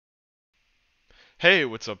Hey,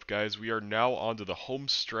 what's up, guys? We are now on to the home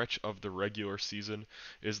stretch of the regular season.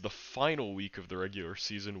 It is the final week of the regular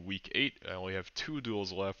season, week 8. I only have 2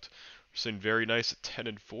 duels left. We're sitting very nice at 10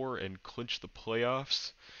 and 4 and clinch the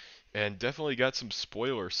playoffs. And definitely got some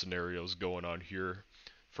spoiler scenarios going on here.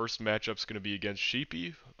 First matchup's going to be against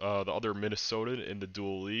Sheepy, the other Minnesotan in the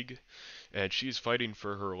dual league, and she's fighting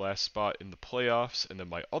for her last spot in the playoffs. And then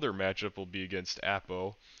my other matchup will be against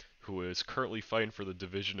Apo, who is currently fighting for the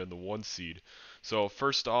division and the 1 seed. So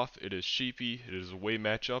first off, it is Sheepy. It is a away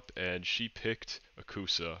matchup, and she picked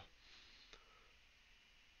Akusa.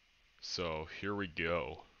 So here we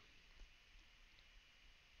go.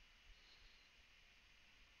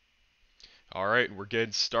 Alright, we're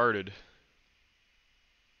getting started.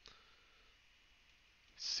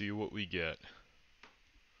 See what we get.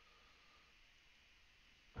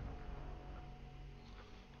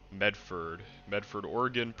 Medford,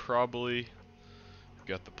 Oregon, probably. We've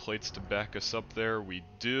got the plates to back us up there. We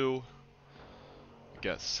do. We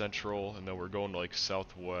got Central, and then we're going like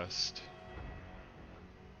Southwest.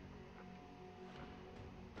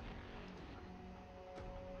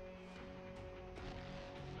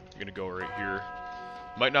 I'm gonna go right here.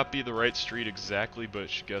 Might not be the right street exactly, but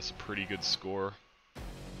should guess a pretty good score.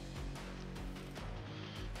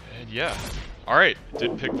 And yeah. Alright,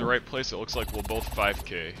 did pick the right place. It looks like we'll both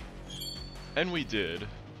 5K. And we did.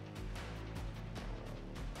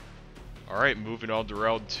 Alright, moving on to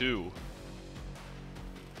round 2.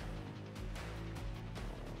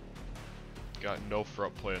 Got no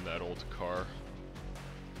front play in that old car.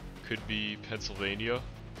 Could be Pennsylvania.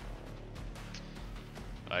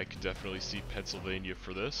 I could definitely see Pennsylvania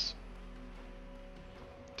for this.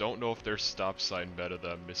 Don't know if there's stop sign meta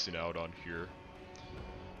that I'm missing out on here.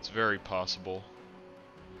 It's very possible.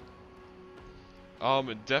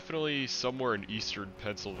 Definitely somewhere in eastern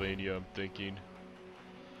Pennsylvania, I'm thinking.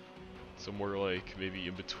 Somewhere like maybe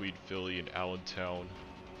in between Philly and Allentown.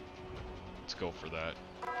 Let's go for that.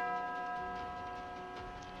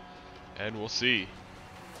 And we'll see.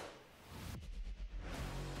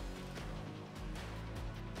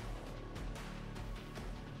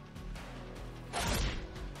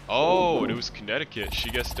 Oh, and it was Connecticut. She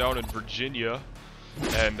gets down in Virginia,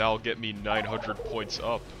 and that'll get me 900 points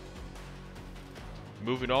up.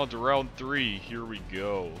 Moving on to round 3, here we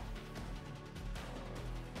go.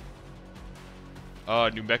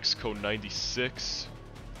 New Mexico 96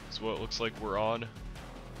 is what it looks like we're on.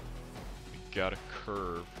 We got a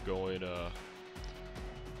curve going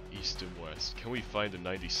east and west. Can we find a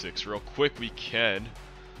 96 real quick? We can.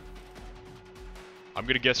 I'm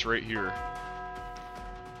gonna guess right here.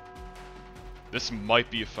 This might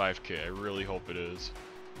be a 5K. I really hope it is.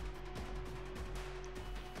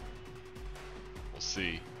 We'll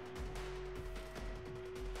see.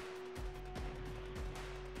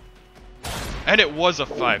 And it was a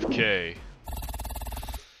 5K.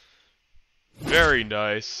 Very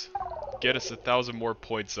nice. Get us 1,000 more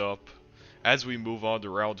points up as we move on to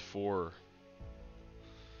round 4.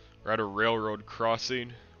 We're at a railroad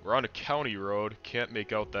crossing. We're on a county road. Can't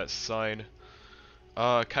make out that sign.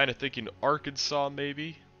 Kind of thinking Arkansas,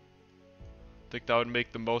 maybe. Think that would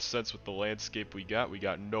make the most sense with the landscape we got. We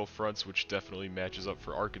got no fronts, which definitely matches up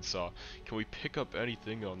for Arkansas. Can we pick up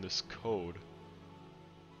anything on this code?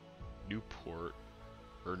 Newport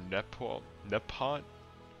or Nepont?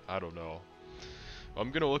 I don't know.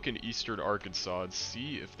 I'm gonna look in eastern Arkansas and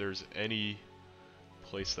see if there's any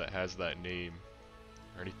place that has that name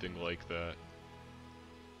or anything like that.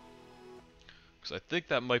 Because I think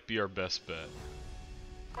that might be our best bet.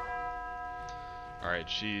 Alright,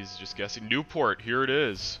 she's just guessing. Newport, here it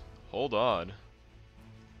is. Hold on.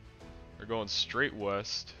 We're going straight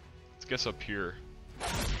west. Let's guess up here.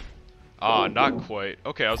 Ah, not quite.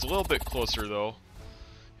 Okay, I was a little bit closer though.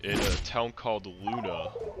 In a town called Luna.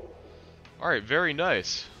 Alright, very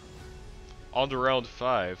nice. On to round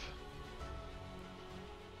 5.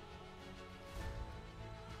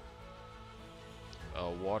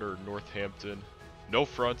 Water, Northampton. No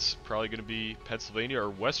fronts. Probably going to be Pennsylvania or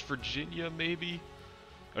West Virginia, maybe?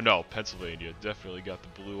 Oh, no, Pennsylvania. Definitely got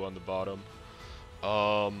the blue on the bottom.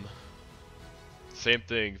 Same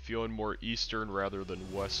thing. Feeling more eastern rather than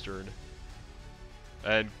western.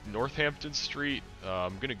 And Northampton Street,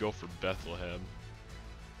 I'm going to go for Bethlehem.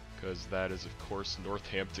 Because that is, of course,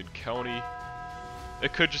 Northampton County.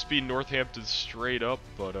 It could just be Northampton straight up,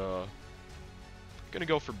 but, I'm going to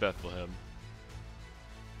go for Bethlehem.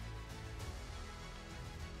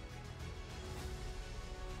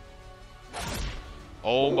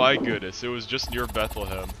 Oh my goodness, it was just near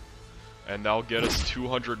Bethlehem. And that'll get us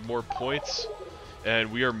 200 more points.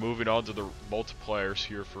 And we are moving on to the multipliers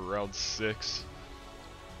here for round 6.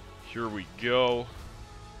 Here we go.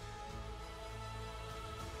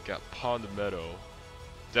 Got Pond Meadow.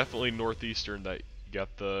 Definitely northeastern that you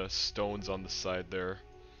got the stones on the side there.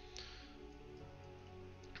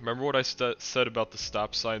 Remember what I said about the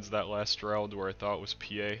stop signs that last round where I thought it was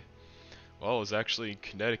PA? Well, it was actually in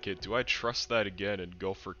Connecticut. Do I trust that again and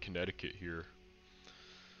go for Connecticut here?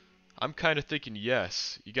 I'm kind of thinking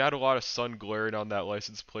yes. You got a lot of sun glaring on that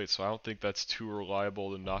license plate, so I don't think that's too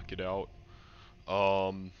reliable to knock it out.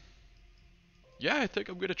 Yeah, I think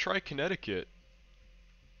I'm gonna try Connecticut.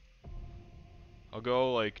 I'll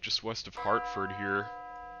go like just west of Hartford here.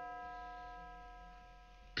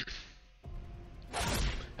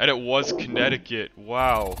 And it was Connecticut.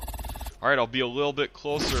 Wow. Alright, I'll be a little bit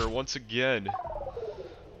closer once again.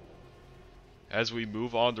 As we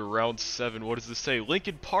move on to round 7, what does this say?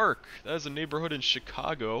 Lincoln Park! That is a neighborhood in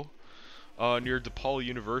Chicago, near DePaul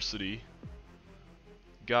University.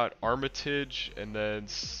 Got Armitage and then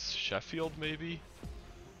Sheffield, maybe?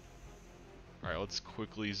 Alright, let's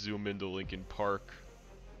quickly zoom into Lincoln Park.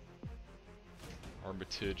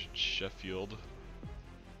 Armitage and Sheffield.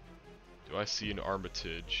 Do I see an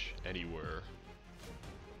Armitage anywhere?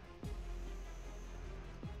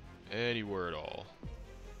 Anywhere at all.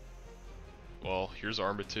 Well, here's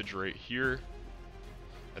Armitage right here.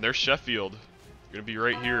 And there's Sheffield. Gonna be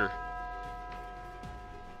right here.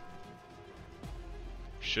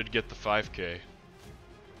 Should get the 5K.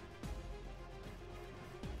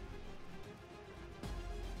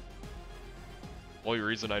 Only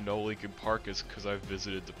reason I know Lincoln Park is because I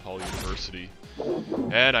visited DePaul University.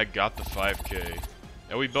 And I got the 5K.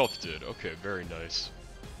 And we both did. Okay, very nice.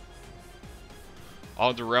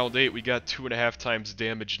 On to round 8, we got 2.5 times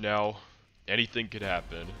damage now. Anything could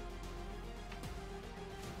happen.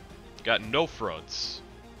 Got no fronts.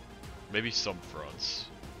 Maybe some fronts.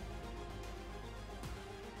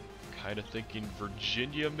 Kinda thinking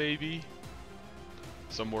Virginia, maybe?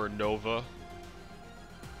 Somewhere in Nova.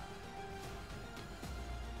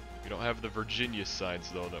 We don't have the Virginia signs,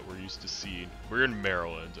 though, that we're used to seeing. We're in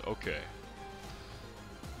Maryland. Okay.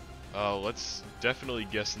 Let's definitely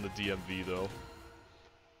guess in the DMV, though.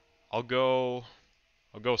 I'll go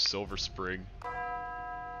Silver Spring.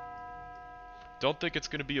 Don't think it's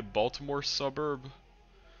gonna be a Baltimore suburb.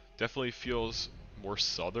 Definitely feels more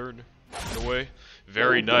southern in a way.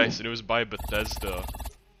 Very nice, and it was by Bethesda.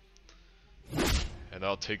 And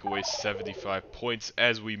that'll take away 75 points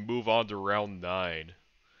as we move on to round 9.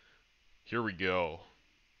 Here we go.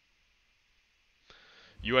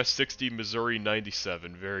 US 60, Missouri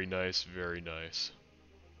 97. Very nice, very nice.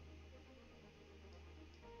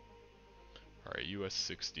 Alright, US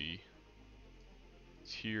 60.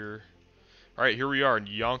 It's here. Alright, here we are in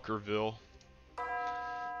Yonkerville.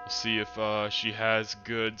 We'll see if she has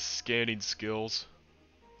good scanning skills.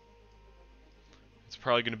 It's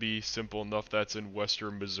probably going to be simple enough. That's in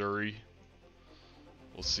western Missouri.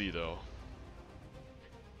 We'll see, though.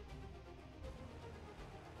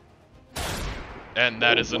 And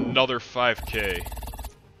that is another 5K.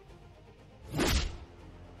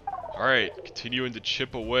 Alright, continuing to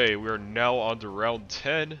chip away. We are now on to round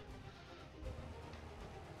 10.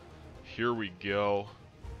 Here we go.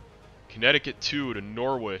 Connecticut 2 to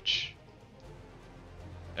Norwich.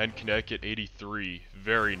 And Connecticut 83.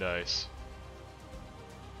 Very nice.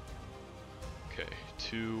 Okay,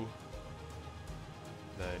 2.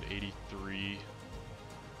 Then 83.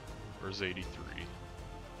 Where's 83?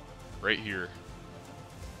 Right here.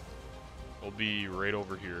 It'll be right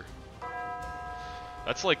over here.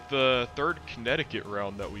 That's like the 3rd Connecticut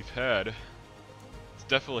round that we've had. It's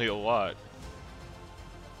definitely a lot.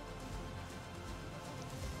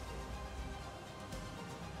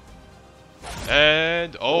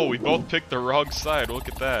 And, oh, we both picked the wrong side. Look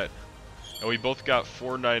at that. And we both got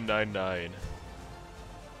 4999.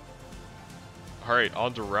 Alright,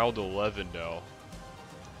 on to round 11 now.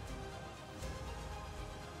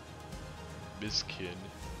 Miskin.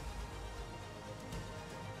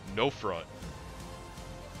 No front.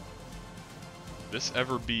 This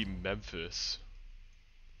ever be Memphis?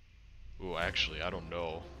 Ooh, actually, I don't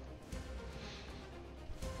know.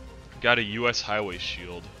 Got a US highway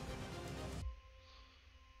shield.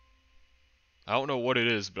 I don't know what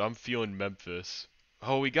it is, but I'm feeling Memphis.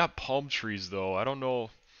 Oh, we got palm trees, though. I don't know.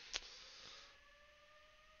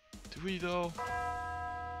 Do we, though?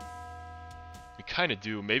 We kind of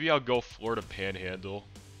do. Maybe I'll go Florida Panhandle.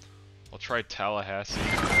 I'll try Tallahassee.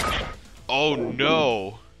 Oh,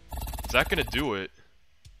 no! Is that gonna do it?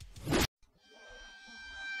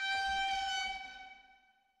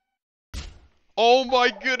 Oh my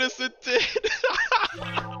goodness, it did!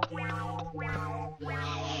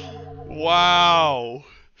 Wow!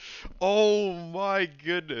 Oh my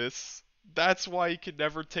goodness. That's why you can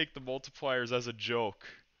never take the multipliers as a joke.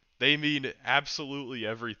 They mean absolutely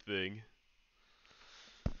everything.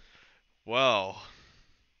 Well,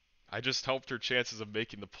 I just helped her chances of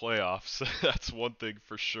making the playoffs. That's one thing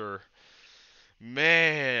for sure.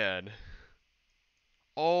 Man.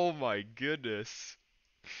 Oh my goodness.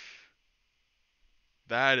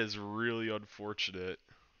 That is really unfortunate.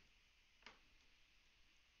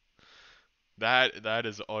 That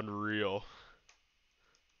is unreal.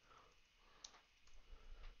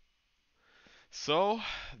 So,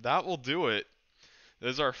 that will do it.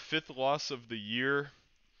 This is our fifth loss of the year,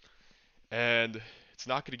 and it's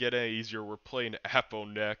not going to get any easier. We're playing Apo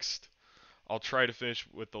next. I'll try to finish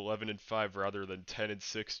with 11 and 5 rather than 10 and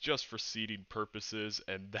 6 just for seeding purposes,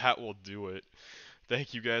 and that will do it.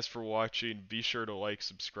 Thank you guys for watching. Be sure to like,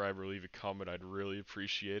 subscribe, or leave a comment. I'd really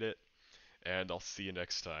appreciate it, and I'll see you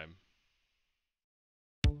next time.